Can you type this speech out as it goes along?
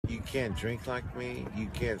You can't drink like me. You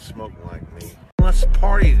can't smoke like me. Let's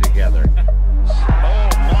party together. Oh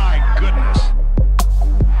my goodness.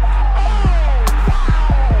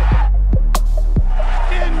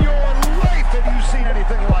 In your life have you seen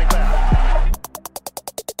anything like that?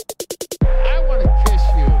 I want to kiss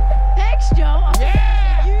you. Thanks, Joe.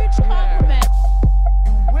 Yeah! Huge compliment.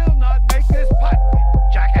 You will not make this putt,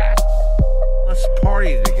 jackass. Let's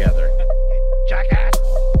party together. Jackass.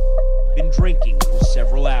 Been drinking for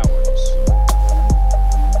several hours.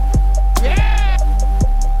 Yeah!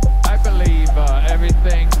 I believe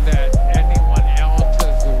everything that anyone else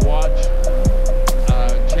has watched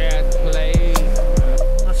Chad play.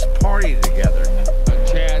 Let's party together.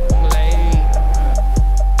 Chad play.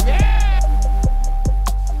 Yeah!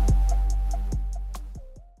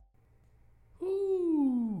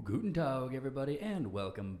 Ooh, guten Tag, everybody, and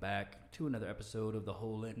welcome back to another episode of the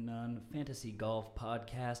Hole in None Fantasy Golf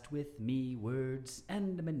Podcast with me, Words,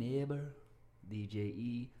 and my neighbor,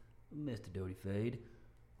 DJE, Mr. Doty Fade.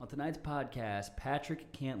 On tonight's podcast,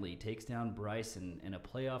 Patrick Cantley takes down Bryson in a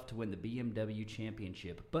playoff to win the BMW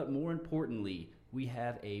Championship. But more importantly, we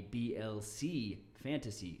have a BLC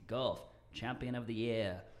Fantasy Golf Champion of the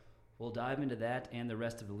Year. We'll dive into that and the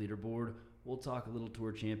rest of the leaderboard. We'll talk a little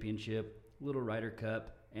Tour Championship, a little Ryder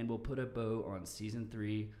Cup, and we'll put a bow on Season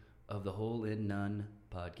 3 of the Hole in None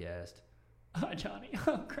podcast. Hi, Johnny.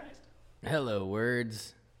 Oh, Christ. Hello,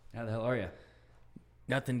 Words. How the hell are you?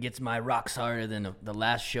 Nothing gets my rocks harder than the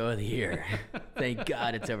last show of the year. Thank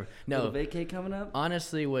God it's over. No, Little vacay coming up?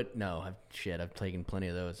 honestly, I've taken plenty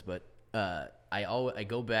of those, but I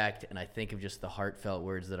go back and I think of just the heartfelt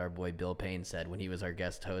words that our boy Bill Payne said when he was our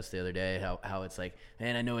guest host the other day. How it's like,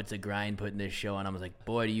 man, I know it's a grind putting this show on. I was like,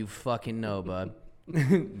 boy, do you fucking know, bub.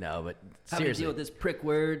 No, but How do you seriously. deal with this prick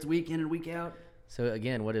Words week in and week out? So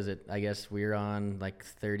again, what is it? I guess we're on like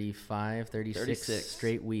 35, 36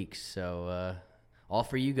 straight weeks. So all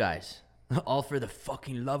for you guys. All for the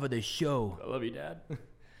fucking love of the show. I love you, Dad.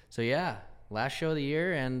 So yeah, last show of the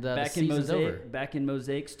year, and the Back in season's over. Back in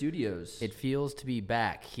Mosaic Studios. It feels to be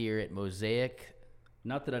back here at Mosaic.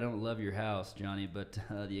 Not that I don't love your house, Johnny, but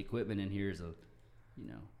the equipment in here is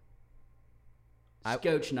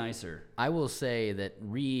scotch nicer. I will say that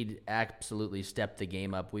Reed absolutely stepped the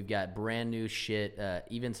game up. We've got brand new shit.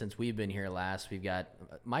 Even since we've been here last, we've got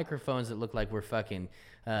microphones that look like we're fucking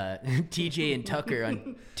TJ and Tucker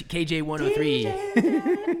on KJ 103.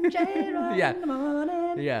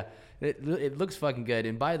 Yeah. It looks fucking good.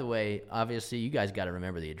 And by the way, obviously, you guys got to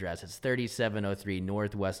remember the address. It's 3703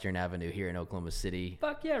 Northwestern Avenue here in Oklahoma City.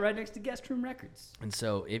 Fuck yeah, right next to Guest Room Records. And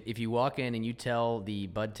so if you walk in and you tell the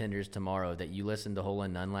bud tenders tomorrow that you listened to Hole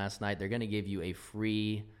in None last night, they're going to give you a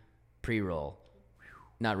free pre-roll.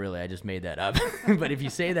 Not really, I just made that up. But if you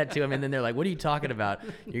say that to them and then they're like, what are you talking about?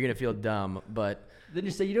 You're going to feel dumb. But Then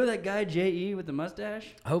you say, you know that guy J.E. with the mustache?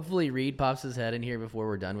 hopefully Reed pops his head in here before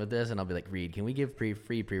we're done with this, and I'll be like, Reed, can we give free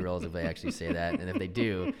pre-rolls if they actually say that? And if they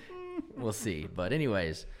do, we'll see. But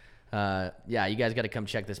anyways, yeah, you guys got to come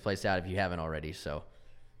check this place out if you haven't already. So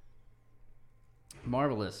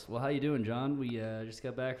Marvelous. Well, how you doing, John? We just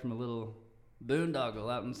got back from a little boondoggle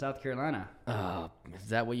out in South Carolina. is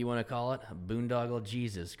that what you want to call it? A boondoggle?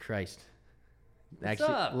 Jesus Christ. What's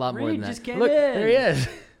Actually, up? a lot more Reed than that. just came Look, in. there he is.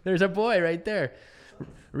 There's our boy right there.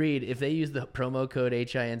 Reed, if they use the promo code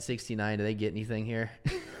HIN69, do they get anything here?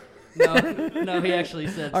 No, he actually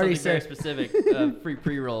said Already something very said- specific. Free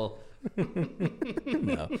pre-roll.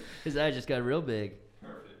 No. His eye just got real big.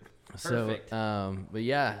 Perfect. So, but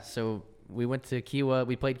yeah, so we went to Kiowa.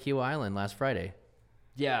 We played Kiowa Island last Friday.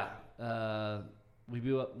 Yeah, we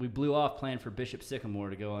blew off playing for Bishop Sycamore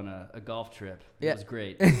to go on a golf trip. It Yeah. was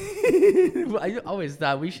great. I always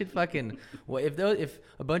thought we should fucking if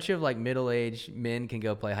a bunch of like middle-aged men can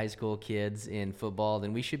go play high school kids in football,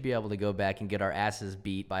 then we should be able to go back and get our asses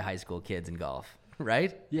beat by high school kids in golf,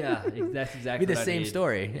 right? Yeah, that's exactly Be the what I same need.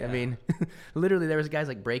 story. Yeah. I mean, literally, there was guys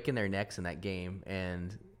like breaking their necks in that game,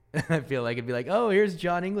 and I feel like it'd be like, oh, here's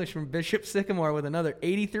John English from Bishop Sycamore with another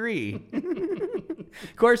 83.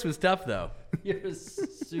 Course was tough though. It was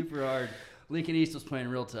super hard. Lincoln East was playing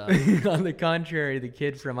real tough. On the contrary, the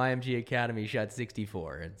kid from IMG Academy shot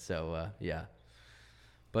 64, and so yeah.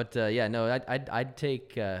 But yeah, no, I'd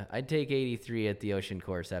take 83 at the Ocean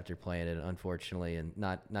Course after playing it, unfortunately, and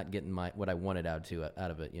not getting what I wanted out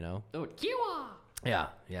of it, you know. Oh, Kiowa! Yeah,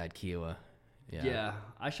 at Kiowa. Yeah,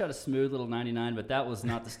 I shot a smooth little 99, but that was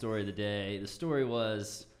not the story of the day. The story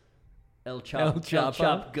was El Chop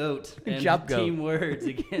Goat and Chop Goat. Team Words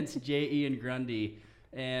against J.E. and Grundy.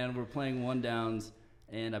 And we're playing one downs.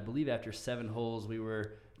 And I believe after 7 holes, we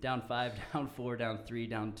were down 5, down 4, down 3,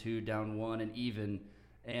 down 2, down 1, and even.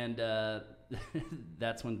 And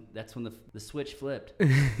that's when the switch flipped.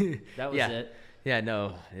 That was Yeah. it. Yeah,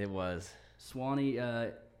 no, it was. Swanee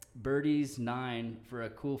birdies 9 for a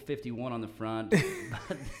cool 51 on the front,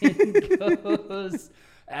 but then goes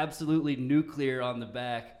absolutely nuclear on the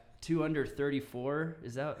back. 2 under 34,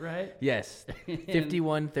 is that right? Yes,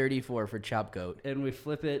 51-34 for Chop Goat. And we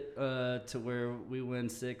flip it to where we win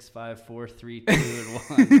 6, 5, 4, 3, 2,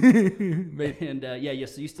 and 1. And yeah.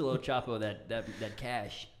 So you still owe Chapo that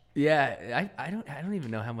cash. Yeah, I don't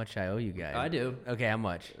even know how much I owe you guys. I do. Okay, how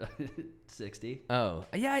much? 60. Oh,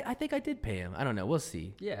 yeah, I think I did pay him. I don't know. We'll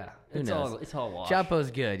see. Yeah, Who knows? it's all wash.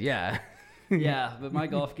 Chapo's good. Yeah. Yeah, but my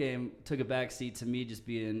golf game took a backseat to me just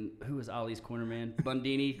being, who was Ollie's corner man?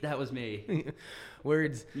 Bundini, that was me.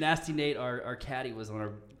 Words. Nasty Nate, our caddy, was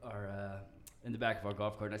on our in the back of our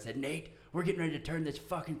golf cart, and I said, Nate, we're getting ready to turn this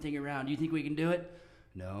fucking thing around. Do you think we can do it?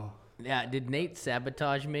 No. Yeah, did Nate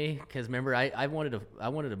sabotage me? Because remember, I wanted to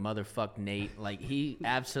motherfuck Nate. Like, he's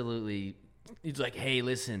like, hey,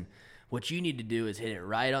 listen, what you need to do is hit it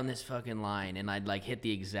right on this fucking line. And I'd like hit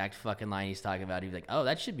the exact fucking line he's talking about. He'd be like, oh,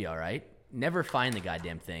 that should be all right. Never find the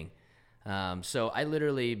goddamn thing. So I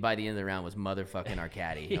literally, by the end of the round, was motherfucking our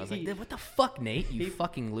caddy. I was like, what the fuck, Nate? You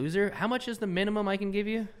fucking loser. How much is the minimum I can give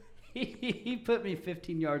you? He put me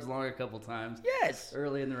 15 yards long a couple times. Yes.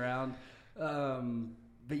 Early in the round.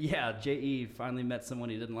 But yeah, J.E. finally met someone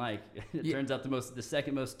he didn't like. It turns out the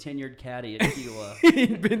second most tenured caddy at Kiowa.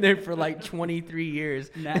 He'd been there for like 23 years.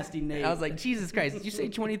 Nasty Nate. I was like, Jesus Christ, did you say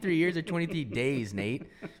 23 years or 23 days, Nate?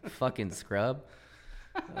 Fucking scrub.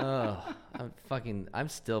 Oh, I'm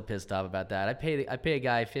still pissed off about that. I pay a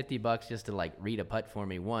guy $50 just to like read a putt for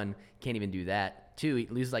me. 1, can't even do that. 2, he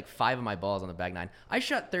loses like 5 of my balls on the back 9. I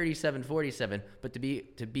shot 37-47, but to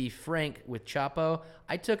be frank with Chapo,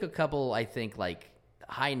 I took a couple, I think, like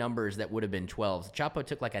high numbers that would have been 12s. Chapo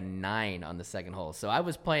took like a 9 on the second hole. So I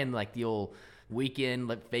was playing like the old weekend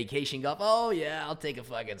like vacation golf. Oh yeah, I'll take a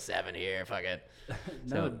fucking 7 here. Fuck it.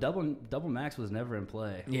 No, double max was never in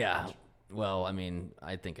play. Yeah. Well, I mean,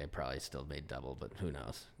 I think I probably still made double, but who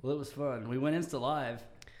knows? Well, it was fun. We went Insta Live,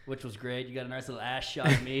 which was great. You got a nice little ass shot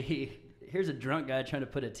of me. Here's a drunk guy trying to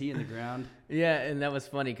put a tee in the ground. Yeah, and that was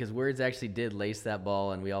funny because Words actually did lace that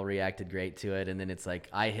ball, and we all reacted great to it. And then it's like,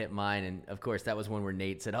 I hit mine, and of course, that was one where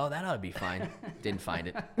Nate said, oh, that ought to be fine. Didn't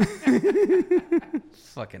find it.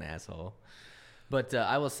 Fucking asshole. But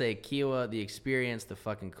I will say, Kiowa, the experience, the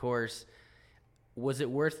fucking course, was it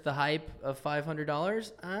worth the hype of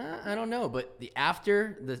 $500? I don't know. But the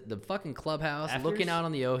the fucking clubhouse, looking out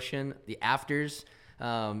on the ocean, the afters,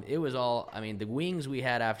 it was all, I mean, the wings we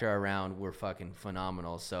had after our round were fucking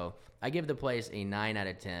phenomenal. So I give the place a 9 out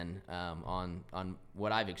of 10 on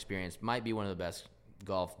what I've experienced. Might be one of the best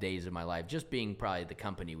golf days of my life, just being probably the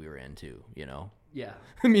company we were into, you know? Yeah.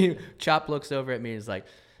 I mean, Chop looks over at me and is like,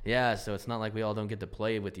 yeah, so it's not like we all don't get to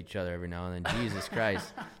play with each other every now and then. Jesus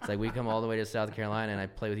Christ. It's like we come all the way to South Carolina, and I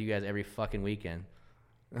play with you guys every fucking weekend.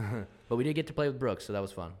 But we did get to play with Brooks, so that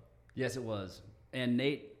was fun. Yes, it was. And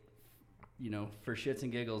Nate, you know, for shits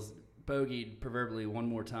and giggles, bogeyed proverbially one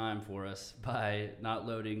more time for us by not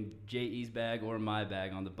loading J.E.'s bag or my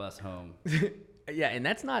bag on the bus home. Yeah, and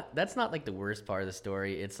that's not like the worst part of the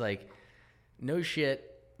story. It's like, no shit.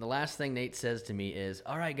 The last thing Nate says to me is,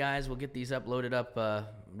 all right, guys, we'll get these loaded up,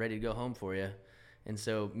 ready to go home for you. And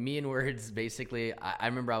so me and Words, basically, I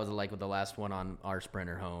remember I was like with the last one on our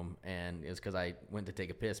sprinter home, and it was because I went to take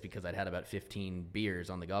a piss because I'd had about 15 beers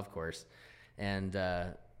on the golf course. And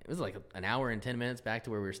it was like an hour and 10 minutes back to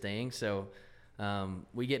where we were staying. So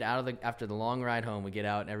we get out of after the long ride home, we get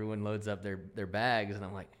out and everyone loads up their bags. And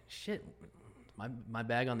I'm like, shit, my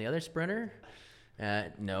bag on the other sprinter?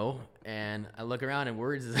 No. And I look around and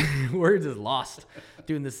Words is lost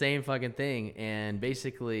doing the same fucking thing. And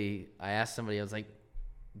basically I asked somebody, I was like,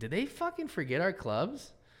 did they fucking forget our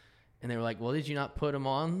clubs? And they were like, well, did you not put them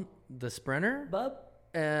on the sprinter? Bub?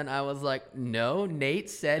 And I was like, no, Nate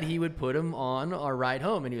said he would put them on our ride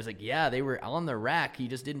home. And he was like, yeah, they were on the rack. He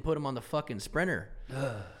just didn't put them on the fucking sprinter.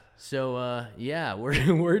 So, yeah,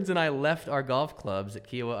 Words and I left our golf clubs at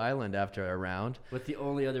Kiowa Island after a round. With the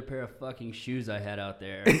only other pair of fucking shoes I had out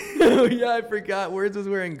there. Oh, yeah, I forgot. Words was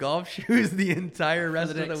wearing golf shoes the entire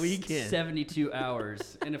rest of the next weekend. 72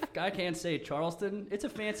 hours. And if I can't say Charleston, it's a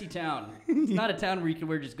fancy town. It's not a town where you can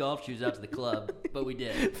wear just golf shoes out to the club, but we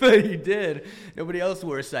did. But you did. Nobody else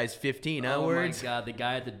wore a size 15, huh, Oh, Words? my God, the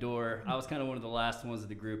guy at the door, I was kind of one of the last ones of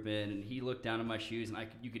the group in, and he looked down at my shoes, and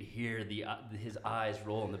you could hear his eyes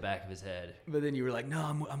roll in the back of his head. But then you were like, no,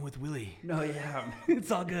 I'm with Willie. No, yeah.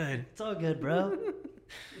 It's all good. It's all good, bro.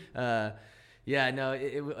 Yeah, no,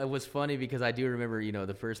 it was funny because I do remember,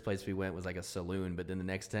 the first place we went was like a saloon, but then the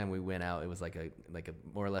next time we went out, it was like a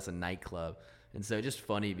more or less a nightclub. And so just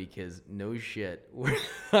funny because no shit.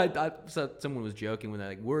 I saw someone was joking when they're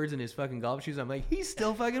like, words in his fucking golf shoes. I'm like, he's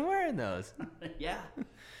still fucking wearing those. Yeah.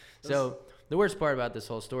 So the worst part about this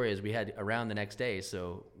whole story is we had around the next day,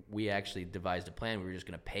 so we actually devised a plan. We were just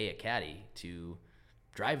going to pay a caddy to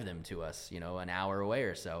drive them to us, an hour away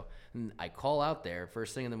or so. And I call out there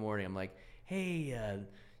first thing in the morning. I'm like, hey,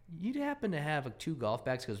 you'd happen to have 2 golf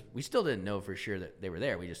bags? Because we still didn't know for sure that they were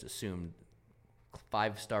there. We just assumed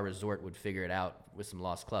 5-star resort would figure it out with some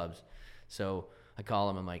lost clubs. So I call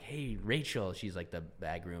him. I'm like, hey, Rachel. She's like the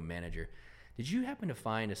bag room manager. Did you happen to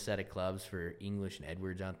find a set of clubs for English and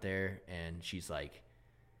Edwards out there? And she's like,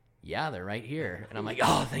 yeah, they're right here. And I'm like,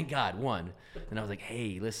 oh, thank God, one. And I was like,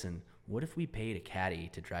 hey, listen, what if we paid a caddy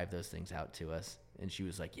to drive those things out to us? And she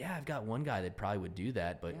was like, yeah, I've got one guy that probably would do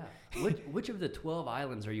that. But yeah. Which of the 12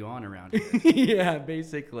 islands are you on around here? Yeah,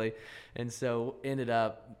 basically. And so ended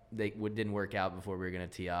up, didn't work out before we were going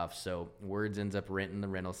to tee off. So Words ends up renting the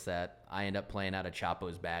rental set. I end up playing out of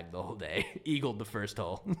Chapo's bag the whole day. Eagled the first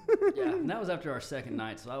hole. Yeah, and that was after our second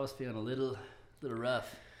night, so I was feeling a little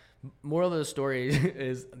rough. Moral of the story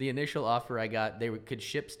is the initial offer I got, they could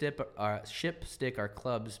ship stick our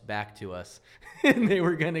clubs back to us, and they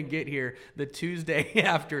were going to get here the Tuesday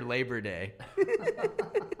after Labor Day.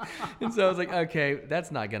 And so I was like, okay,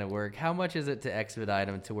 that's not going to work. How much is it to expedite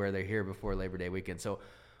them to where they're here before Labor Day weekend? So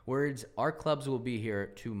Words, our clubs will be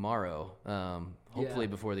here tomorrow, hopefully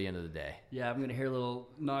before the end of the day. Yeah, I'm going to hear a little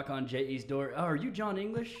knock on J.E.'s door. Oh, are you John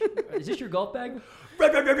English? Is this your golf bag?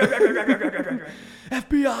 FBI,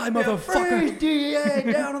 motherfucker. Freeze,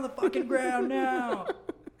 DEA, down on the fucking ground now.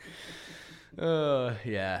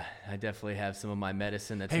 Yeah, I definitely have some of my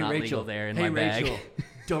medicine that's Hey, not Rachel. legal there in Hey, my bag. Rachel,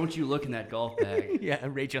 don't you look in that golf bag. Yeah,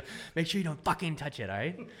 Rachel, make sure you don't fucking touch it, all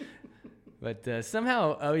right? But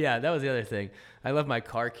somehow, oh yeah, that was the other thing. I left my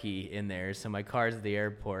car key in there, so my car's at the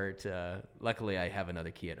airport. Luckily, I have another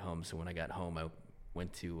key at home, so when I got home, I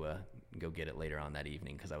went to go get it later on that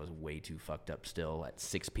evening because I was way too fucked up still at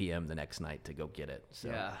 6 p.m. the next night to go get it. So,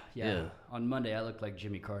 yeah. On Monday, I looked like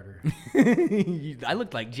Jimmy Carter. I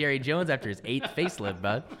looked like Jerry Jones after his 8th facelift,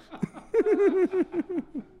 bud.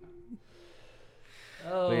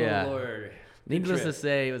 Oh, yeah. Lord. Needless to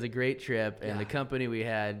say, it was a great trip, and the company we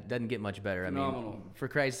had doesn't get much better. Phenomenal. I mean, for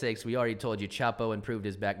Christ's sakes, we already told you Chapo improved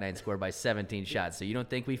his back nine score by 17 shots, so you don't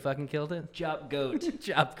think we fucking killed it? Chop goat.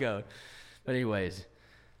 Chop goat. But anyways,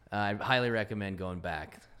 I highly recommend going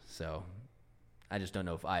back. So I just don't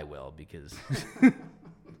know if I will because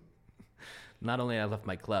not only I left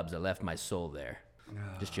my clubs, I left my soul there.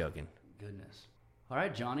 Just joking. Goodness. All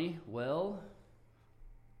right, Johnny. Well,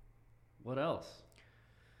 what else?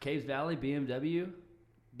 Caves Valley, BMW,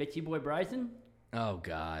 bitchy boy Bryson. Oh,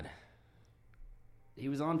 God. He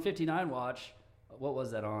was on 59 watch. What was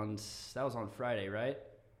that on? That was on Friday, right?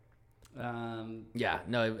 Yeah,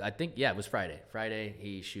 no, I think, it was Friday. Friday,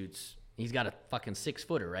 he's got a fucking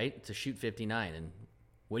 6-footer, right? To shoot 59. And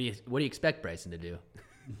what do you expect Bryson to do?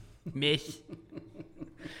 Miss.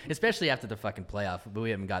 Especially after the fucking playoff, but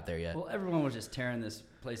we haven't got there yet. Well, everyone was just tearing this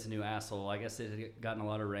place a new asshole. I guess it had gotten a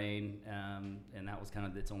lot of rain, and that was kind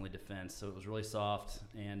of its only defense. So it was really soft,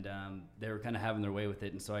 and they were kind of having their way with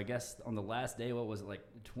it. And so I guess on the last day, what was it, like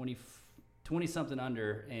 20-something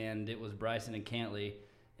under, and it was Bryson and Cantley.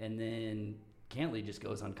 And then Cantley just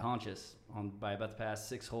goes unconscious by about the past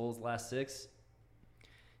 6 holes, last 6.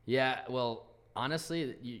 Yeah, well,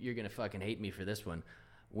 honestly, you're going to fucking hate me for this one.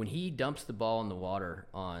 When he dumps the ball in the water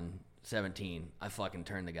on 17, I fucking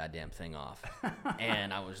turned the goddamn thing off.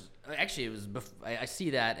 And I see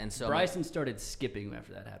that, and so Bryson started skipping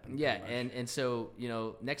after that happened. Yeah, and so,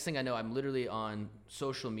 next thing I know, I'm literally on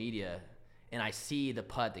social media, and I see the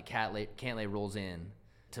putt that Cantlay rolls in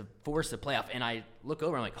to force a playoff, and I look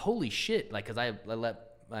over, I'm like, holy shit, like, because I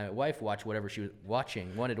let my wife watch whatever she was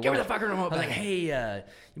watching, wanted to Give watch. me the fucker remote I was back. like, hey,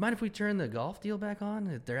 you mind if we turn the golf deal back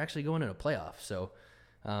on? They're actually going in a playoff, so...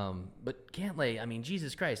 but Cantlay, I mean,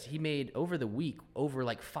 Jesus Christ, he made over the week over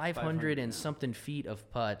like 500 and something feet of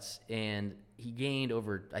putts, and he gained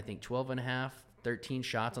over, I think, 12 and a half, 13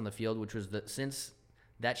 shots on the field, which was since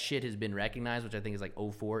that shit has been recognized, which I think is like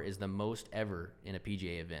 04, is the most ever in a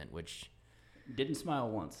PGA event, which... Didn't smile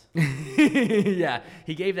once. Yeah,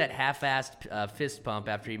 he gave that half-assed fist pump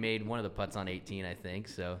after he made one of the putts on 18, I think,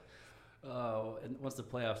 so... Oh, and once the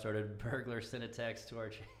playoff started, Burglar sent a text to our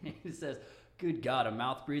chain. He says... Good God, a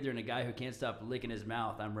mouth breather and a guy who can't stop licking his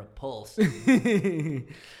mouth. I'm repulsed.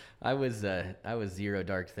 I was 0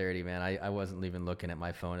 dark 30, man. I wasn't even looking at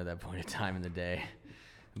my phone at that point in time in the day.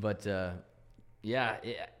 But, yeah,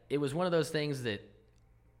 it was one of those things that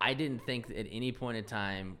I didn't think that at any point in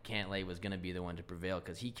time Cantlay was going to be the one to prevail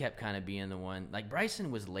because he kept kind of being the one. Like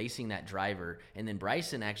Bryson was lacing that driver, and then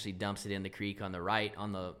Bryson actually dumps it in the creek on the right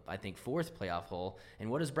on the, I think, 4th playoff hole. And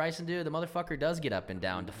what does Bryson do? The motherfucker does get up and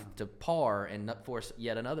down to par and force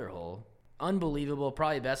yet another hole. Unbelievable.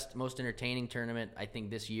 Probably best, most entertaining tournament, I think,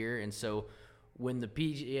 this year. And so when the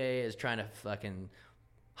PGA is trying to fucking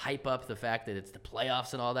hype up the fact that it's the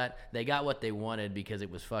playoffs and all that, they got what they wanted because it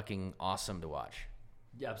was fucking awesome to watch.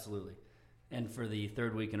 Yeah, absolutely. And for the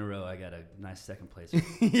 3rd week in a row, I got a nice 2nd place.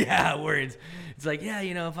 Yeah, words. It's like, yeah,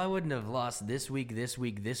 you know, if I wouldn't have lost this week, this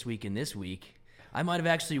week, this week, and this week, I might have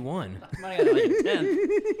actually won. I might have got like a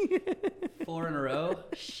 10th. 4 in a row?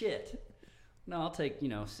 Shit. No, I'll take,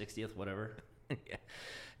 60th, whatever. Yeah.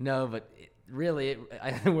 No, but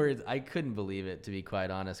I couldn't believe it, to be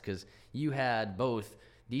quite honest, because you had both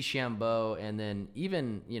DeChambeau and then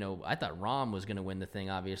even, I thought Rahm was going to win the thing,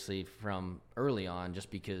 obviously, from early on, just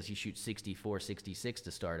because he shoots 64, 66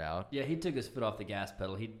 to start out. Yeah, he took his foot off the gas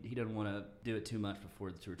pedal. He doesn't want to do it too much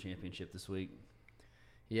before the Tour Championship this week.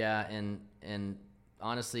 Yeah, and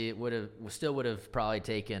honestly, it still would have probably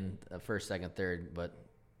taken a 1st, 2nd, 3rd, but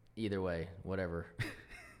either way, whatever.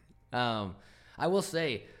 I will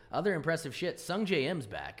say, other impressive shit, Sung J M's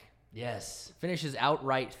back. Yes. Finishes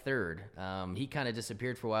outright 3rd. He kind of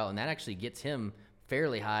disappeared for a while, and that actually gets him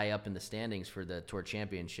fairly high up in the standings for the Tour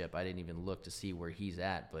Championship. I didn't even look to see where he's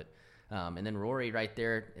at, but and then Rory right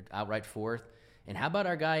there, outright 4th. And how about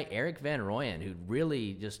our guy Eric Van Rooyen, who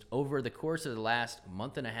really just over the course of the last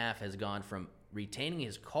month and a half has gone from retaining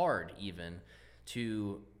his card even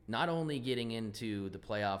to not only getting into the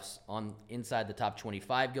playoffs on inside the top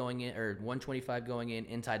 25 going in, or 125 going in,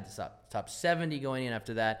 inside the top 70 going in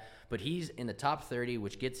after that, but he's in the top 30,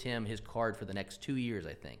 which gets him his card for the next 2 years,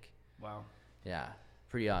 I think. Wow. Yeah,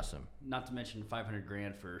 pretty awesome. Not to mention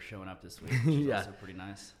 $500,000 for showing up this week, which is also pretty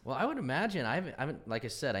nice. Well, I would imagine, I haven't, like I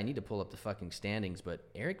said, I need to pull up the fucking standings, but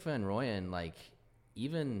Eric Van Rooyen, like,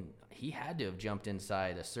 even, he had to have jumped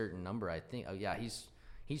inside a certain number, I think. Oh, yeah, he's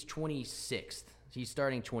 26th. He's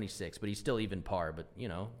starting 26th, but he's still even par. But,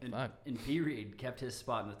 And P. Reed kept his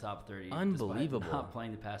spot in the top 30. Unbelievable. Despite not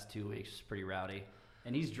playing the past 2 weeks. It's pretty rowdy.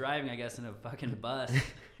 And he's driving, I guess, in a fucking bus,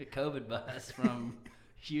 a COVID bus from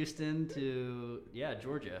Houston to,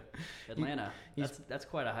 Georgia, Atlanta. That's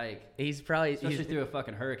quite a hike. Especially through a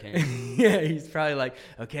fucking hurricane. Yeah, he's probably like,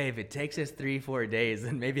 okay, if it takes us 3-4 days,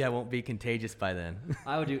 then maybe I won't be contagious by then.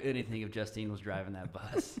 I would do anything if Justine was driving that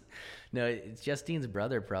bus. No, it's Justine's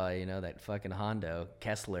brother probably, that fucking Hondo,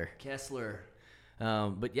 Kessler.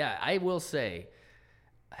 But yeah, I will say,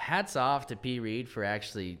 hats off to P. Reed for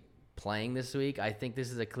actually playing this week. I think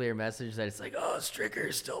this is a clear message that it's like, oh,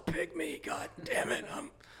 Stricker still picked me. God damn it,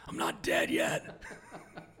 I'm not dead yet.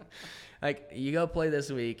 Like, you go play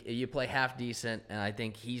this week, you play half decent, and I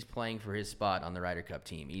think he's playing for his spot on the Ryder Cup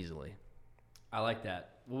team easily. I like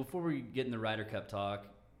that. Well, before we get in the Ryder Cup talk,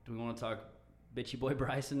 do we want to talk bitchy boy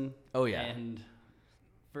Bryson? Oh, yeah. And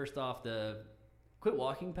first off, the quit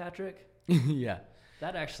walking, Patrick. Yeah.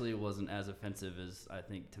 That actually wasn't as offensive as I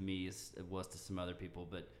think to me as it was to some other people,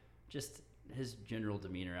 but just his general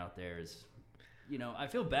demeanor out there is, I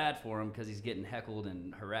feel bad for him because he's getting heckled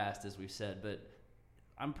and harassed, as we've said, but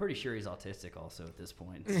I'm pretty sure he's autistic also at this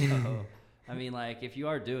point. So, I mean, like, if you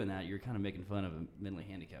are doing that, you're kind of making fun of a mentally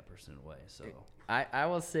handicapped person in a way. So I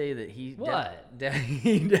will say that he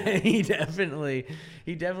he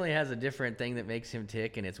definitely has a different thing that makes him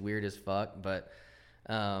tick, and it's weird as fuck. But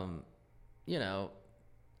I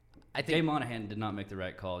think Jay Monahan did not make the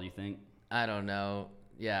right call. You think? I don't know.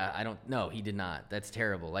 Yeah, I don't. No, he did not. That's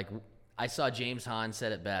terrible. Like, I saw James Hahn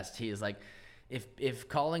said it best. He is like, if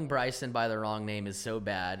calling Bryson by the wrong name is so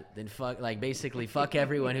bad, then basically fuck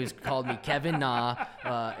everyone who's called me Kevin Na.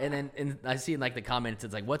 And I see in like the comments,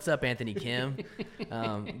 it's like, what's up, Anthony Kim?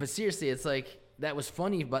 But seriously, it's like, that was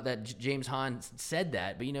funny, but that James Hahn said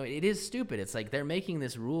that. But it is stupid. It's like they're making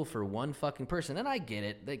this rule for one fucking person, and I get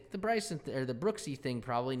it. Like the Bryson or the Brooksy thing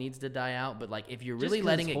probably needs to die out. But like, if you're really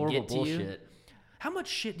letting it get to you. How much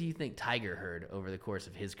shit do you think Tiger heard over the course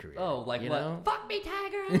of his career? Oh, like what? Fuck me,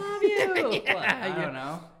 Tiger, I love you. Yeah, what? I don't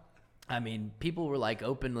know. I mean, people were like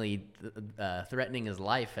openly threatening his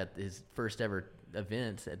life at his first ever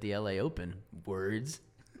event at the LA Open. Words.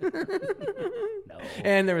 No.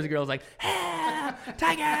 And there was girls like, ah,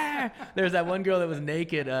 Tiger! There was that one girl that was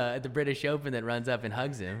naked at the British Open that runs up and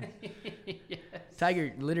hugs him. Yes.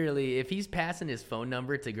 Tiger, literally, if he's passing his phone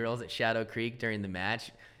number to girls at Shadow Creek during the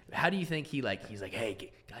match, how do you think he's like,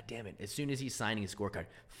 hey, God damn it, as soon as he's signing his scorecard,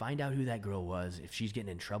 find out who that girl was. If she's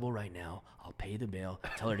getting in trouble right now, I'll pay the bail.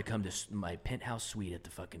 Tell her to come to my penthouse suite at the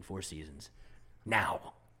fucking Four Seasons.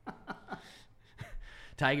 Now.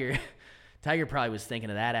 Tiger probably was thinking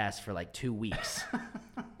of that ass for like 2 weeks.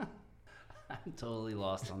 I'm totally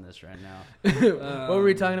lost on this right now. What were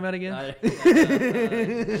we talking about again?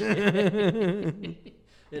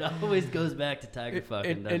 It always goes back to Tiger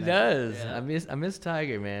fucking. It does. Yeah. I miss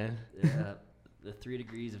Tiger, man. Yeah, the 3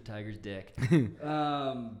 degrees of Tiger's dick.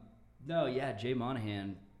 No, yeah, Jay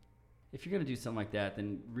Monahan. If you're gonna do something like that,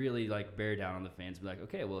 then really like bear down on the fans. Be like,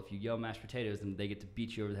 okay, well, if you yell mashed potatoes, then they get to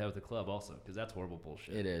beat you over the head with a club, also, because that's horrible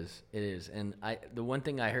bullshit. It is. And the one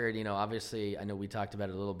thing I heard, obviously, I know we talked about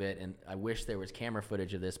it a little bit, and I wish there was camera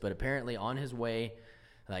footage of this, but apparently on his way,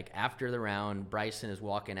 like after the round, Bryson is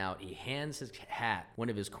walking out. He hands his hat, one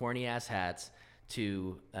of his corny ass hats,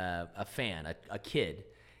 to a fan, a kid.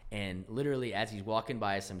 And literally, as he's walking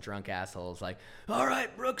by, some drunk asshole is like, "All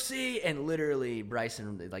right, Brooksy," and literally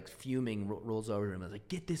Bryson, like fuming, rolls over to him and is like,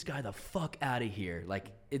 "Get this guy the fuck out of here!" Like,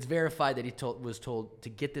 it's verified that he was told to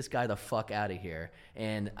get this guy the fuck out of here.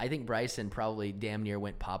 And I think Bryson probably damn near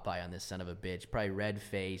went Popeye on this son of a bitch. Probably red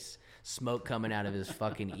face, smoke coming out of his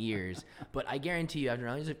fucking ears. But I guarantee you, after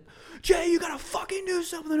now, he's like, "Jay, you gotta fucking do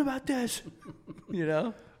something about this,"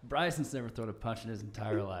 Bryson's never thrown a punch in his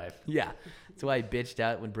entire life. Yeah. That's why he bitched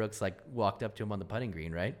out when Brooks walked up to him on the putting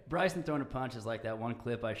green, right? Bryson throwing a punch is like that one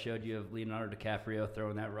clip I showed you of Leonardo DiCaprio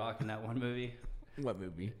throwing that rock in that one movie. What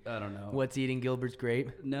movie? I don't know. What's Eating Gilbert's Grape?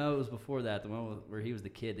 No, it was before that. The one where he was the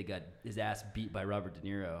kid that got his ass beat by Robert De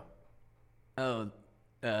Niro. Oh,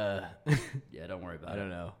 yeah, don't worry about it. I don't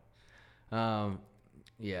know.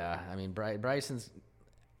 Yeah, I mean, Bryson's...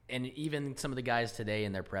 And even some of the guys today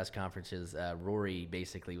in their press conferences, Rory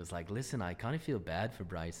basically was like, "Listen, I kind of feel bad for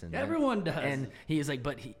Bryson." Everyone does. And he was like,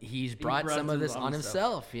 but he's brought some of this on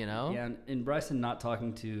himself, Yeah, and Bryson not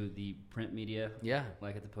talking to the print media, yeah,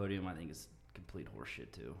 like at the podium, I think is complete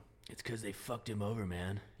horseshit too. It's because they fucked him over,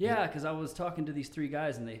 man. Yeah, because I was talking to these 3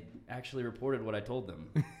 guys and they actually reported what I told them.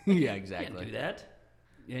 Yeah, exactly. Can't do that.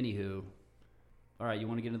 Anywho, all right, you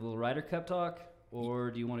want to get into the little Ryder Cup talk,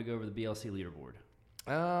 or do you want to go over the BLC leaderboard?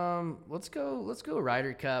 Let's go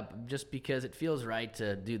Ryder Cup, just because it feels right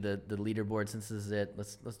to do the leaderboard since this is it.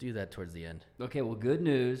 Let's do that towards the end. Okay, well, good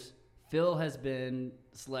news. Phil has been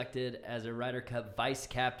selected as a Ryder Cup vice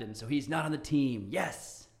captain, so he's not on the team.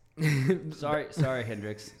 Yes. sorry,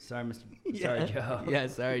 Hendricks. Sorry, Mr. Yeah. Sorry, Joe. Yeah,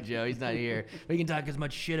 sorry, Joe. He's not here. We can talk as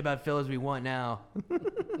much shit about Phil as we want now.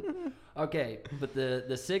 Okay, but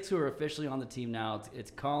the 6 who are officially on the team now,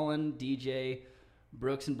 it's Colin, DJ,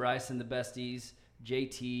 Brooks and Bryson, the besties,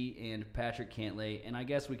 JT, and Patrick Cantlay. And I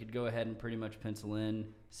guess we could go ahead and pretty much pencil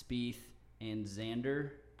in Spieth and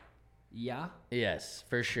Xander. Yeah? Yes,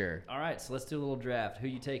 for sure. All right, so let's do a little draft. Who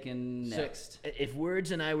you taking next? So, if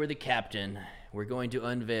Words and I were the captain, we're going to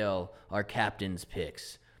unveil our captain's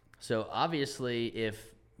picks. So obviously,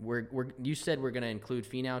 if you said we're going to include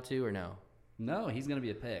Finau too, or no? No, he's going to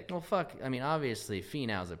be a pick. Well, fuck. I mean, obviously,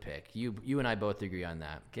 Finau's a pick. You and I both agree on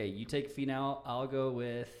that. Okay, you take Finau. I'll go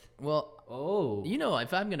with... Well, oh.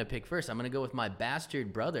 If I'm going to pick first, I'm going to go with my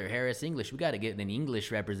bastard brother, Harris English. We got to get an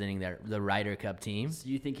English representing the Ryder Cup team. So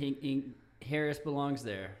you think Harris belongs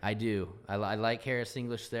there? I do. I like Harris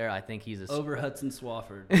English there. I think he's over Hudson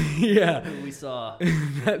Swafford. Yeah. Who we saw.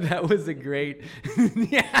 that was a great...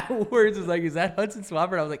 Yeah, Words was like, is that Hudson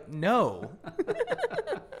Swafford? I was like, no.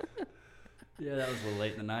 Yeah, that was a little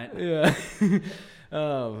late in the night. Yeah.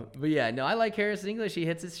 But yeah, no, I like Harris English. He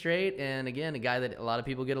hits it straight. And again, a guy that a lot of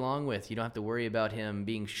people get along with. You don't have to worry about him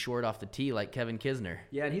being short off the tee like Kevin Kisner.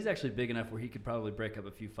 Yeah, and he's actually big enough where he could probably break up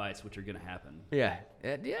a few fights, which are going to happen. Yeah.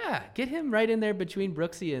 Yeah. Get him right in there between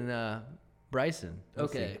Brooksy and Bryson.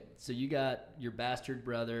 Okay. So you got your bastard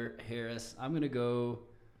brother, Harris. I'm going to go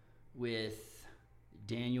with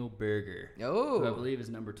Daniel Berger. Oh. Who I believe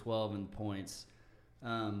is number 12 in points.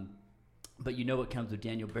 But you know what comes with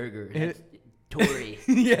Daniel Berger? Tori.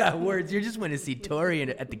 Yeah, Words. You just want to see Tori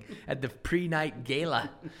at the pre-night gala.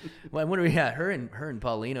 Well, I wonder. Yeah, her and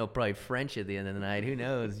Paulino probably French at the end of the night. Who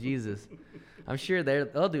knows? Jesus, I'm sure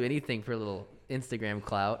they'll do anything for a little Instagram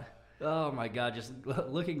clout. Oh my God! Just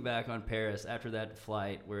looking back on Paris after that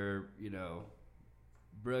flight, where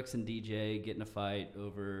Brooks and DJ get in a fight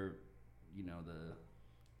over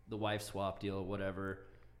the wife swap deal or whatever.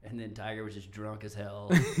 And then Tiger was just drunk as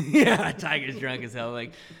hell. Yeah, Tiger's drunk as hell.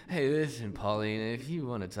 Like, hey, listen, Paulina, if you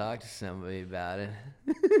want to talk to somebody about it.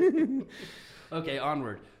 Okay,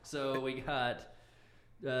 onward. So we got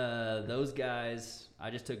those guys. I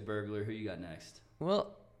just took Burglar. Who you got next?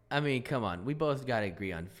 Well, I mean, come on. We both got to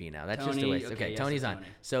agree on Finau. That's Tony, just a waste. okay, Okay, yes, Tony's Tony. on.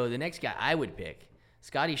 So the next guy I would pick,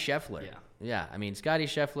 Scotty Scheffler. Yeah, I mean, Scotty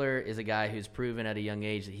Scheffler is a guy who's proven at a young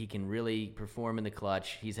age that he can really perform in the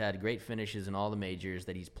clutch. He's had great finishes in all the majors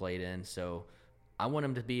that he's played in. So I want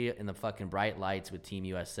him to be in the fucking bright lights with Team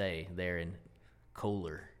USA there in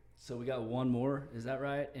Kohler. So we got one more. Is that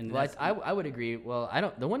right? And Well, that's- I would agree. Well, I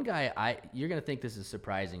don't. The one guy you're gonna think this is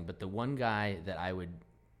surprising, but the one guy that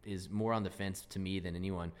is more on the fence to me than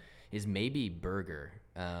anyone is maybe Berger.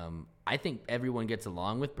 I think everyone gets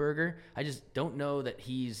along with Berger. I just don't know that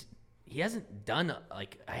he hasn't done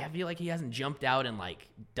I feel like he hasn't jumped out and like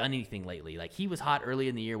done anything lately. Like he was hot early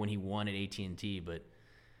in the year when he won at AT&T, but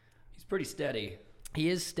he's pretty steady. he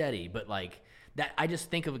is steady. But like that, I just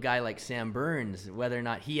think of a guy like Sam Burns, whether or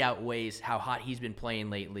not he outweighs how hot he's been playing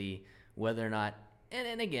lately, whether or not.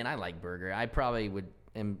 And again, I like Berger. I probably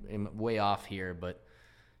am way off here, but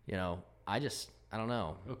I don't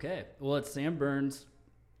know. Okay. Well, it's Sam Burns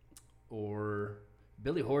or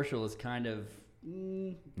Billy Horschel is kind of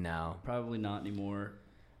No. probably not anymore.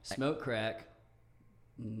 Smoke Crack.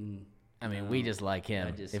 I mean, we just like him.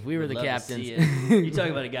 I just If we were would the love to captains. see it. You talk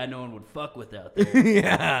about a guy no one would fuck with out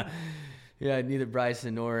there. Yeah, neither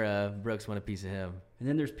Bryson nor Brooks want a piece of him. And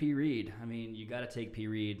then there's P. Reed. I mean, you got to take P.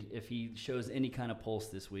 Reed if he shows any kind of pulse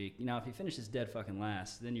this week. If he finishes dead fucking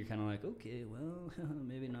last, then you're kind of like, okay, well,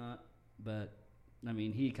 maybe not. But, I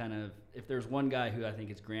mean, he kind of, if there's one guy who I think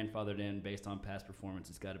is grandfathered in based on past performance,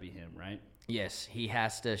 it's got to be him, right? Yes, he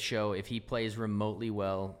has to show if he plays remotely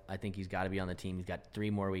well. I think he's got to be on the team. He's got 3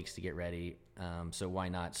 more weeks to get ready, so why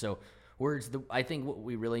not? So, I think what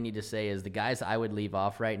we really need to say is the guys I would leave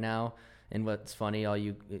off right now. And what's funny, all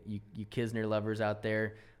you Kisner lovers out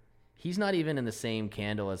there, he's not even in the same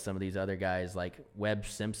candle as some of these other guys. Like Webb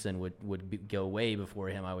Simpson would go way before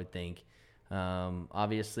him, I would think.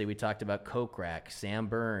 Obviously, we talked about Kokrak, Sam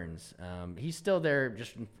Burns. He's still there,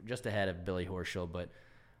 just ahead of Billy Horschel, but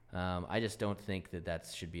I just don't think that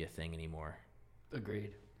should be a thing anymore.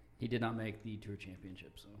 Agreed. He did not make the Tour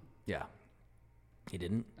Championship, so Yeah, he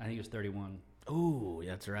didn't. I think he was 31. Ooh,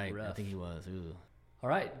 that's right. I Rough. think he was. Ooh, All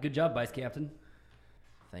right, good job, Vice Captain.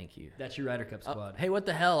 thank you. That's your Ryder Cup squad. Hey, what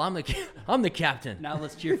the hell? I'm the captain. Now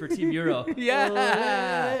let's cheer for Team Euro.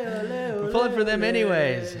 Yeah, we're pulling for them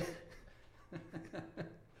anyways.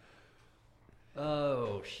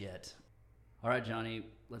 Oh, shit. All right, Johnny,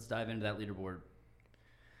 let's dive into that leaderboard.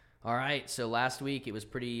 All right, so last week it was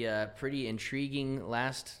pretty intriguing.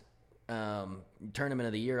 Last tournament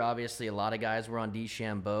of the year, obviously a lot of guys were on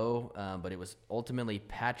DeChambeau, but it was ultimately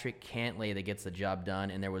Patrick Cantlay that gets the job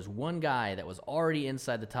done, and there was one guy that was already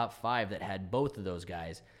inside the top 5 that had both of those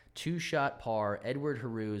guys. 2-shot par. Edward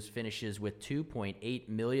Haruz finishes with $2.8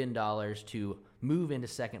 million to move into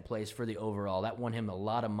second place for the overall. That won him a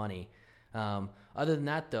lot of money. Other than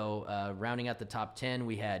that, though, rounding out the top 10,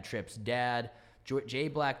 we had Tripp's dad, Jay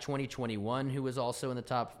Black 2021, who was also in the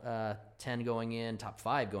top 10 going in, top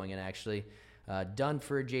 5 going in, actually.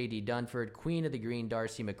 Dunford, J.D. Dunford, Queen of the Green,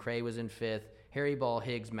 Darcy McRae was in 5th. Harry Ball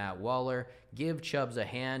Higgs, Matt Waller. Give Chubbs a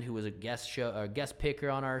Hand, who was a guest picker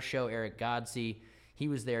on our show, Eric Godsey. He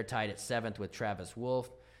was there tied at 7th with Travis Wolf.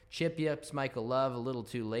 Chip Yips, Michael Love, a little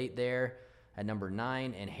too late there at number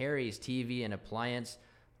 9. And Harry's TV and Appliance,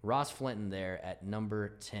 Ross Flinton there at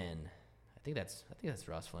number 10. I think that's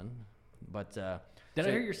Ross Flinton. But Did I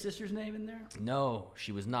hear your sister's name in there? no,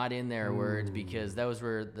 she was not in their words because those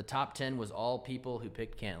were the top 10 was all people who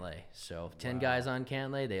picked Cantlay. So 10 guys on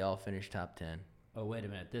Cantlay, they all finished top 10. Oh, wait a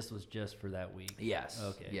minute. This was just for that week. Yes.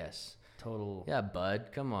 Okay. Yes. Total Yeah, bud.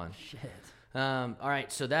 Come on. shit. All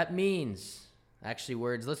right, so that means actually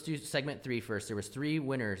words. Let's do segment 3 first. There was 3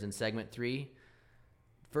 winners in segment 3.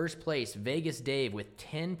 First place, Vegas Dave with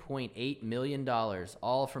 $10.8 million,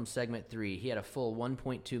 all from segment 3. He had a full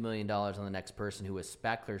 $1.2 million on the next person, who was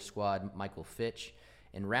Spackler's squad, Michael Fitch.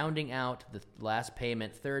 And rounding out the last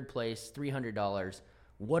payment, third place, $300.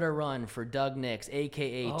 What a run for Doug Nix,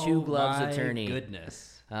 a.k.a. Two Gloves Attorney.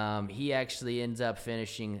 Goodness. He actually ends up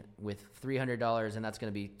finishing with $300, and that's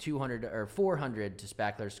going to be $400 to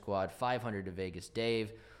Spackler's squad, $500 to Vegas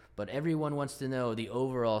Dave. But everyone wants to know the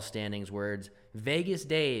overall standings words. Vegas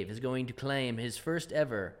Dave is going to claim his first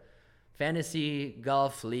ever Fantasy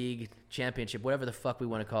Golf League Championship, whatever the fuck we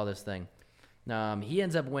want to call this thing. He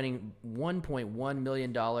ends up winning $1.1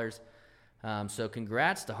 million. So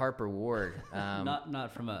congrats to Harper Ward.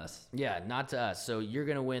 Not from us. Yeah, not to us. So you're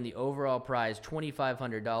going to win the overall prize,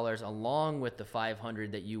 $2,500, along with the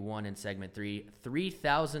 $500 that you won in segment 3.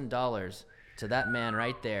 $3,000 to that man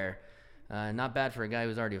right there. Not bad for a guy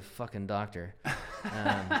who's already a fucking doctor.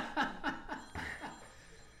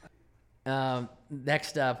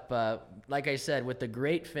 Next up, like I said, with the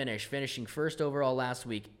great finish, finishing first overall last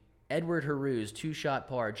week, Edward Haruz, 2-shot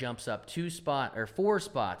par, jumps up 4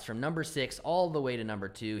 spots from number 6 all the way to number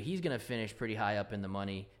 2. He's going to finish pretty high up in the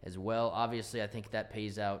money as well. Obviously, I think that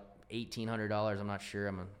pays out $1,800. I'm not sure.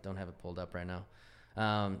 Don't have it pulled up right now.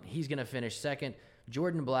 He's going to finish second.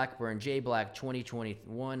 Jordan Blackburn, J Black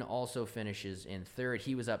 2021, also finishes in third.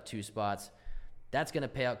 He was up 2 spots. That's going to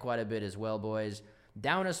pay out quite a bit as well, boys.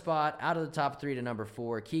 Down a spot, out of the top 3 to number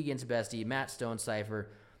 4, Keegan's bestie, Matt Stonecipher.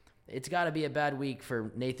 It's got to be a bad week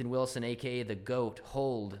for Nathan Wilson, a.k.a. the GOAT,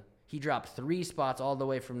 Hold. He dropped 3 spots all the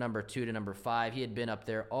way from number 2 to number 5. He had been up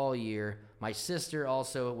there all year. My sister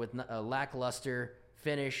also with a lackluster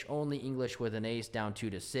finish, only English with an ace, down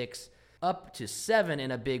 2 to 6. Up to 7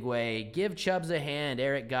 in a big way. Give Chubbs a hand.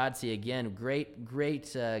 Eric Godsey, again, great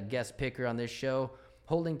guest picker on this show.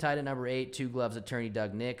 Holding tight at number 8, 2 gloves attorney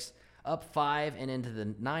Doug Nix. Up 5 and into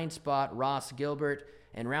the 9 spot, Ross Gilbert.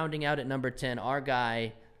 And rounding out at number 10, our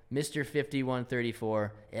guy, Mr.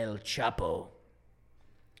 5134, El Chapo.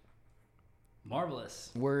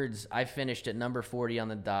 Marvelous. Words, I finished at number 40 on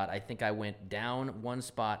the dot. I think I went down 1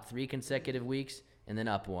 spot 3 consecutive weeks and then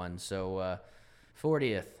up 1. So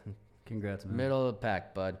 40th. Congrats, man. Middle of the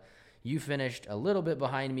pack, bud. You finished a little bit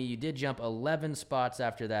behind me. You did jump 11 spots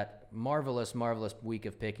after that marvelous week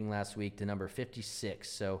of picking last week to number 56.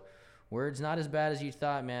 So words, not as bad as you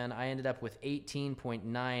thought, man. I ended up with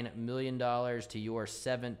 $18.9 million to your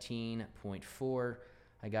 $17.4.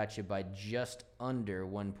 I got you by just under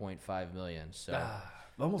 $1.5 million. So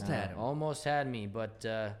Almost had him. Almost had me, but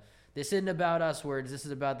this isn't about us, Words. This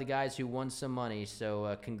is about the guys who won some money.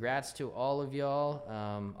 So congrats to all of y'all.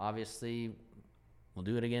 Obviously, we'll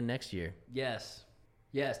do it again next year. Yes.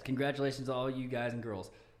 Congratulations to all you guys and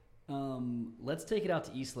girls. Let's take it out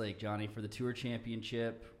to Eastlake, Johnny, for the Tour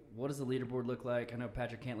Championship. What does the leaderboard look like? I know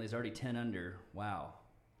Patrick Cantley is already 10 under. Wow.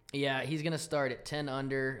 Yeah, he's going to start at 10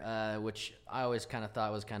 under, which I always kind of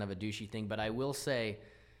thought was kind of a douchey thing. But I will say,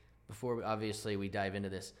 before obviously we dive into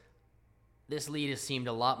this lead has seemed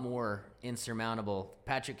a lot more insurmountable.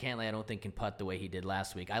 Patrick Cantley, I don't think, can putt the way he did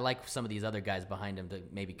last week. I like some of these other guys behind him to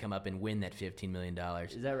maybe come up and win that $15 million.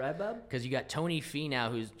 Is that right, Bob? Because you got Tony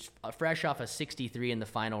Finau, who's fresh off a 63 in the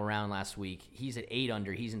final round last week. He's at 8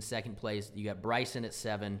 under. He's in second place. You got Bryson at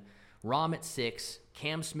 7, Rahm at 6,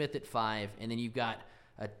 Cam Smith at 5, and then you've got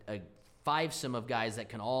a fivesome of guys that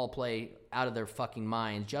can all play out of their fucking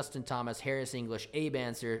minds. Justin Thomas, Harris English, Abe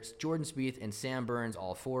Ancer, Jordan Spieth, and Sam Burns,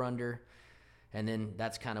 all 4 under. And then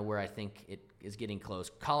that's kind of where I think it is getting close.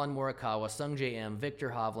 Colin Morikawa, Sungjae M, Victor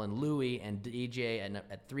Hovland, Louis, and DJ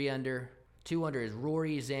at 3 under. 2 under is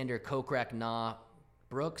Rory, Xander, Kokrak, Na,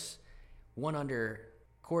 Brooks. 1 under,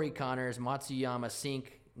 Corey Connors, Matsuyama,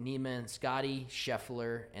 Sink, Neiman, Scotty,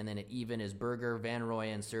 Scheffler. And then at even is Berger, Van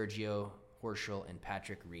Rooyen, Sergio, Horschel, and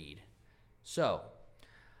Patrick Reed. So,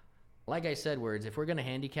 like I said, Words, if we're going to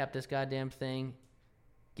handicap this goddamn thing,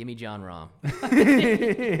 give me John Rahm.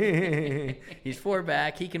 He's 4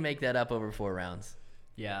 back. He can make that up over 4 rounds.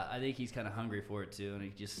 Yeah, I think he's kind of hungry for it too, and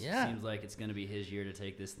it just seems like it's going to be his year to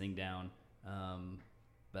take this thing down.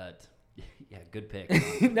 But yeah, good pick.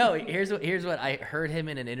 No, here's what I heard him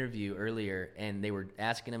in an interview earlier, and they were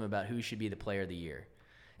asking him about who should be the player of the year.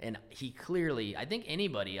 And he clearly, I think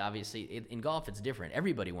anybody, obviously, in golf it's different.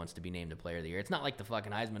 Everybody wants to be named a player of the year. It's not like the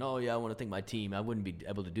fucking Heisman, oh yeah, I want to thank my team. I wouldn't be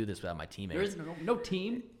able to do this without my teammates. There is no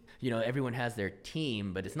team. You know, everyone has their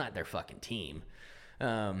team, but it's not their fucking team.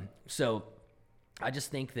 So I just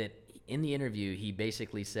think that in the interview, he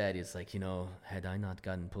basically said, it's like, you know, had I not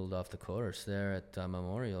gotten pulled off the course there at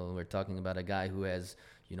Memorial, we're talking about a guy who has,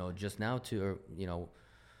 you know, just now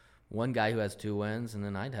one guy who has 2 wins, and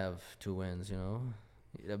then I'd have 2 wins, you know.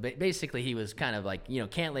 Basically, he was kind of like, you know,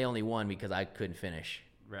 Cantlay only won because I couldn't finish.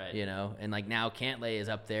 Right. You know, and like now Cantlay is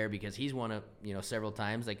up there because he's won it, you know, several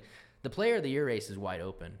times. Like the player of the year race is wide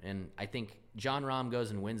open. And I think John Rahm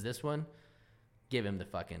goes and wins this one, give him the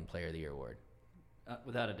fucking player of the year award.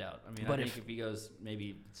 Without a doubt. I mean, but I think if he goes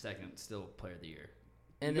maybe second, still player of the year.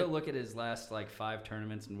 And go look at his last like 5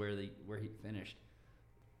 tournaments and where he finished.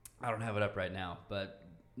 I don't have it up right now, but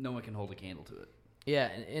no one can hold a candle to it. Yeah,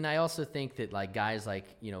 and I also think that like guys like,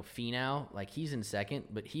 you know, Finau, like he's in second,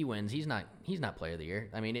 but he wins. He's not player of the year.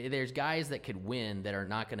 I mean, there's guys that could win that are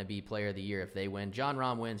not going to be player of the year if they win. John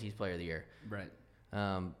Rahm wins, he's player of the year. Right.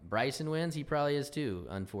 Bryson wins, he probably is too,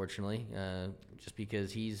 unfortunately, just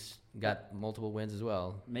because he's got multiple wins as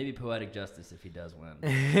well. Maybe poetic justice if he does win.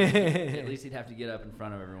 At least he'd have to get up in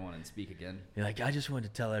front of everyone and speak again. You're like, I just wanted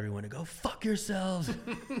to tell everyone to go fuck yourselves.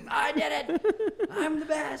 I did it. I'm the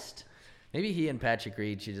best. Maybe he and Patrick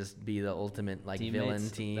Reed should just be the ultimate like Teammates? villain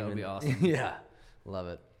team. That would be awesome. Yeah, love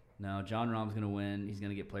it. No, John Rahm's going to win. He's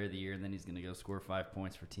going to get player of the year, and then he's going to go score 5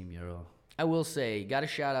 points for Team Euro. I will say, got a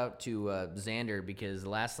shout out to Xander because the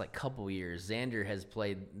last like couple years, Xander has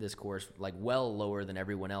played this course like well lower than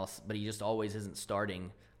everyone else, but he just always isn't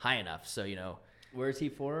starting high enough. So, you know. Where is he,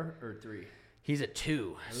 4 or 3? He's at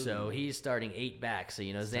 2, so he's starting 8 back. So,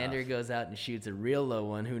 Xander goes out and shoots a real low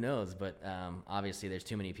one. Who knows? But obviously there's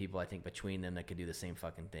too many people, I think, between them that could do the same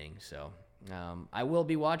fucking thing. So I will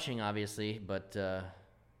be watching, obviously, but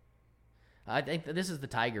I think that this is the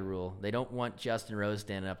Tiger rule. They don't want Justin Rose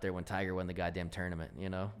standing up there when Tiger won the goddamn tournament,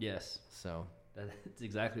 Yes. So That's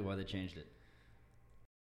exactly why they changed it.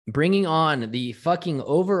 bringing on the fucking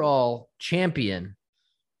overall champion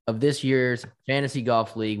of this year's Fantasy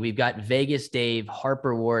Golf League, we've got Vegas Dave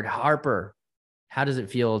Harper Ward. Harper, how does it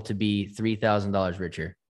feel to be $3,000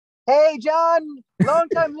 richer? Hey, John,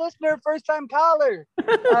 long-time listener, first-time caller.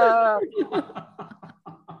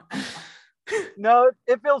 No,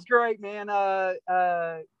 it feels great, man.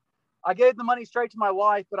 I gave the money straight to my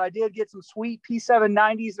wife, but I did get some sweet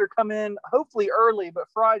P790s. They're coming hopefully early, but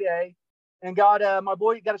Friday. And got a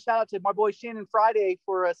shout out to my boy Shannon Friday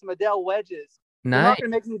for some Adele wedges. They're not Nice. going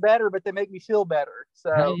to make me better, but they make me feel better.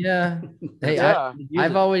 So Yeah. Hey, Yeah.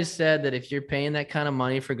 I've always said that if you're paying that kind of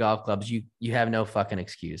money for golf clubs, you have no fucking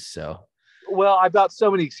excuse. So well, I've got so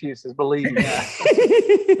many excuses, believe me.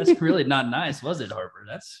 That's really not nice, was it, Harper?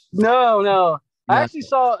 That's No. I Yeah. actually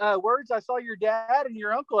saw Words. I saw your dad and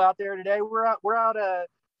your uncle out there today. We're out.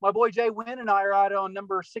 My boy Jay Wynn and I are out on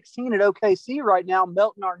number 16 at OKC right now,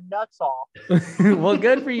 melting our nuts off. well,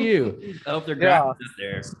 good for you. I hope they're Yeah. grounded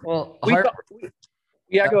there. Well,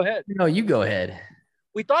 Go ahead. no, you go ahead.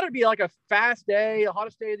 We thought it'd be like a fast day, the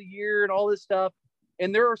hottest day of the year, and all this stuff.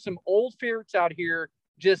 And there are some old ferrets out here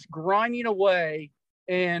just grinding away.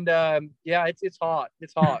 And it's hot.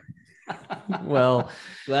 It's hot. Well,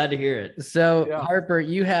 Glad to hear it. so Yeah. Harper,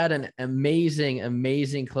 you had an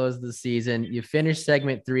amazing close of the season. You finished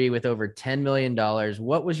segment 3 with over $10 million.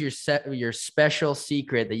 What was your special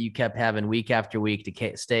secret that you kept having week after week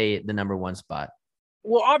to stay at the number 1 spot?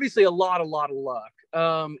 Well, obviously a lot of luck.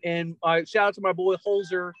 And I shout out to my boy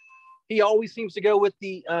Holzer. He always seems to go with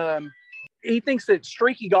the he thinks that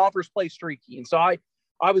streaky golfers play streaky. And so I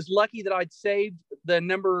was lucky that I'd saved the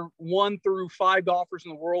number 1 through 5 golfers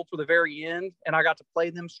in the world for the very end, and I got to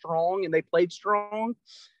play them strong, and they played strong.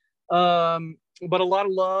 But a lot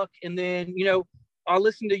of luck. And then, I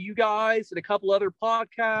listened to you guys and a couple other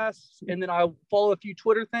podcasts, and then I follow a few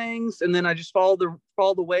Twitter things, and then I just follow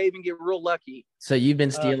the wave and get real lucky. So you've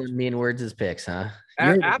been stealing me and Words' picks, huh?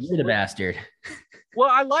 You're the Absolutely. bastard. Well,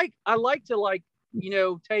 I like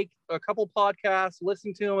to take a couple podcasts,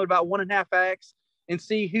 listen to them at about 1.5x, and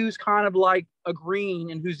see who's kind of like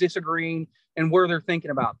agreeing and who's disagreeing and where they're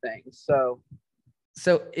thinking about things. So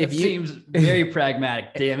If It you seems very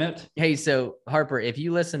pragmatic, damn it. Hey, so Harper, if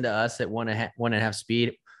you listen to us at 1.5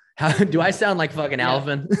 speed, how do I sound like fucking Yeah.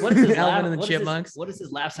 Alvin? What is his Alvin laugh? and the what is his- Chipmunks? What is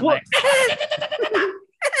his laugh sound What? like?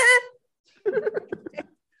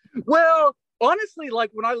 well, honestly,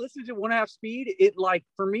 like when I listen to 1.5 speed, it like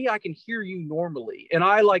for me, I can hear you normally. And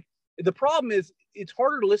the problem is it's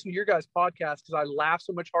harder to listen to your guys' podcast because I laugh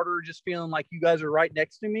so much harder just feeling like you guys are right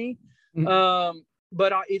next to me. Mhm.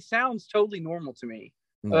 But it sounds totally normal to me.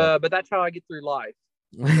 Well, But that's how I get through life.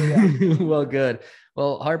 well, good.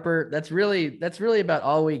 Well, Harper, that's really about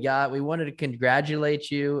all we got. We wanted to congratulate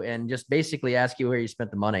you and just basically ask you where you spent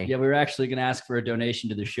the money. Yeah, we were actually going to ask for a donation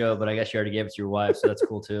to the show, but I guess you already gave it to your wife, so that's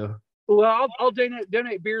cool too. Well, I'll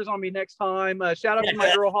donate beers on me next time. Shout out to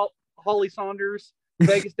my girl Holly Saunders.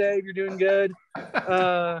 Vegas Dave, you're doing good.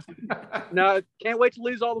 No, can't wait to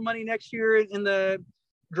lose all the money next year in the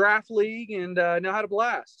draft league and know how to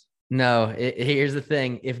blast. No, here's the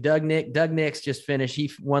thing. If Doug Nix just finished, he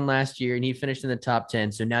won last year and he finished in the top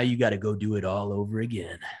 10. So now you got to go do it all over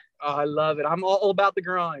again. Oh, I love it. I'm all about the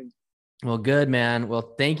grind. Well, good, man.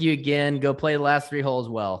 Well, thank you again. Go play the last 3 holes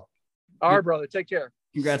well. All right, brother. Take care.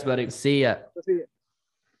 Congrats, buddy. See ya. See you.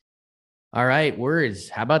 All right, Words.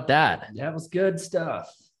 How about that? That was good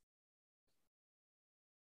stuff.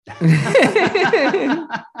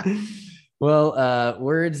 Well,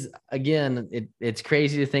 Words, again, it's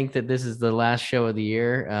crazy to think that this is the last show of the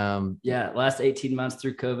year. Yeah, last 18 months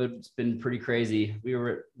through COVID, it's been pretty crazy. We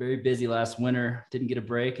were very busy last winter, didn't get a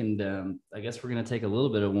break, and I guess we're going to take a little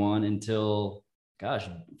bit of one until,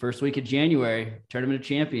 first week of January, Tournament of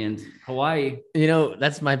Champions, Hawaii.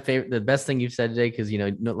 That's my favorite, the best thing you've said today, because,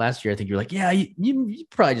 last year I think you're like, yeah, you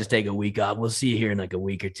probably just take a week off. We'll see you here in like a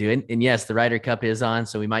week or two. And yes, the Ryder Cup is on,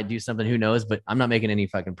 so we might do something, who knows, but I'm not making any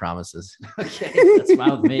fucking promises. Okay, that's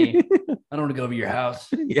fine with me. I don't want to go over your house.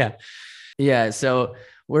 Yeah. Yeah. So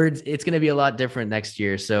Words, it's going to be a lot different next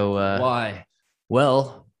year. So, Why?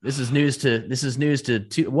 well, this is news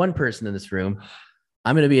to one person in this room.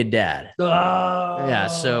 I'm going to be a dad. Oh, Yeah.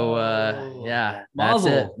 So, yeah,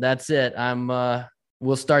 Mazel. that's it.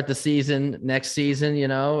 We'll start the season next season,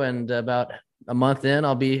 and about a month in,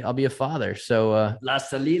 I'll be a father. So Las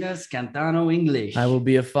Salinas Cantano English. I will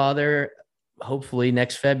be a father hopefully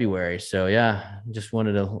next February. So yeah, just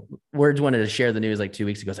wanted to share the news like 2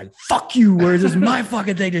 weeks ago. It's like, fuck you, Words. This is my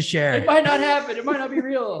fucking thing to share. It might not happen. It might not be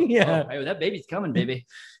real. Yeah. Oh, hey, that baby's coming, baby.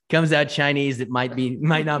 Comes out Chinese. It might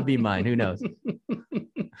not be mine. Who knows?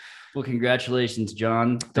 Well, congratulations,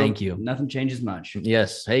 John. Thank you. Nothing changes much.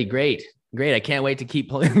 Yes. Hey, great. I can't wait to keep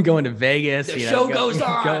going to Vegas. The show goes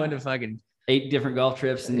on. Going to fucking 8 different golf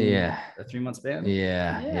trips in a 3-month span.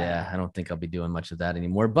 Yeah. I don't think I'll be doing much of that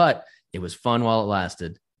anymore, but it was fun while it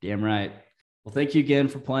lasted. Damn right. Well, thank you again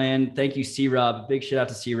for playing. Thank you, C-Rob. Big shout out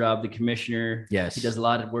to C-Rob, the commissioner. Yes. He does a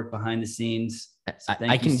lot of work behind the scenes. So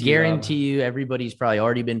I can guarantee you everybody's probably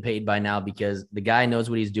already been paid by now because the guy knows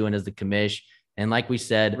what he's doing as the commish. And like we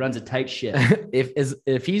said, runs a tight ship.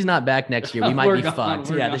 if he's not back next year, we might be fucked.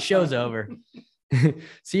 Yeah, the show's over.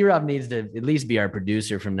 C-Rob needs to at least be our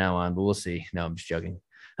producer from now on, but we'll see. No, I'm just joking.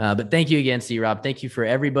 But thank you again, C-Rob. Thank you for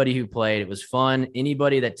everybody who played. It was fun.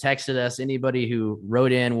 Anybody that texted us, anybody who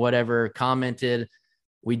wrote in, whatever, commented.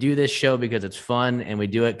 We do this show because it's fun, and we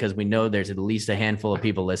do it because we know there's at least a handful of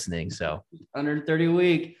people listening. So 130 a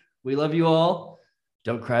week. We love you all.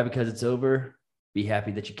 Don't cry because it's over. Be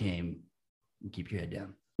happy that you came. And keep your head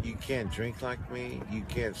down. You can't drink like me. You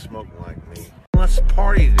can't smoke like me. Let's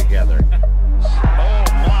party together. Oh,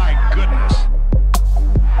 my goodness.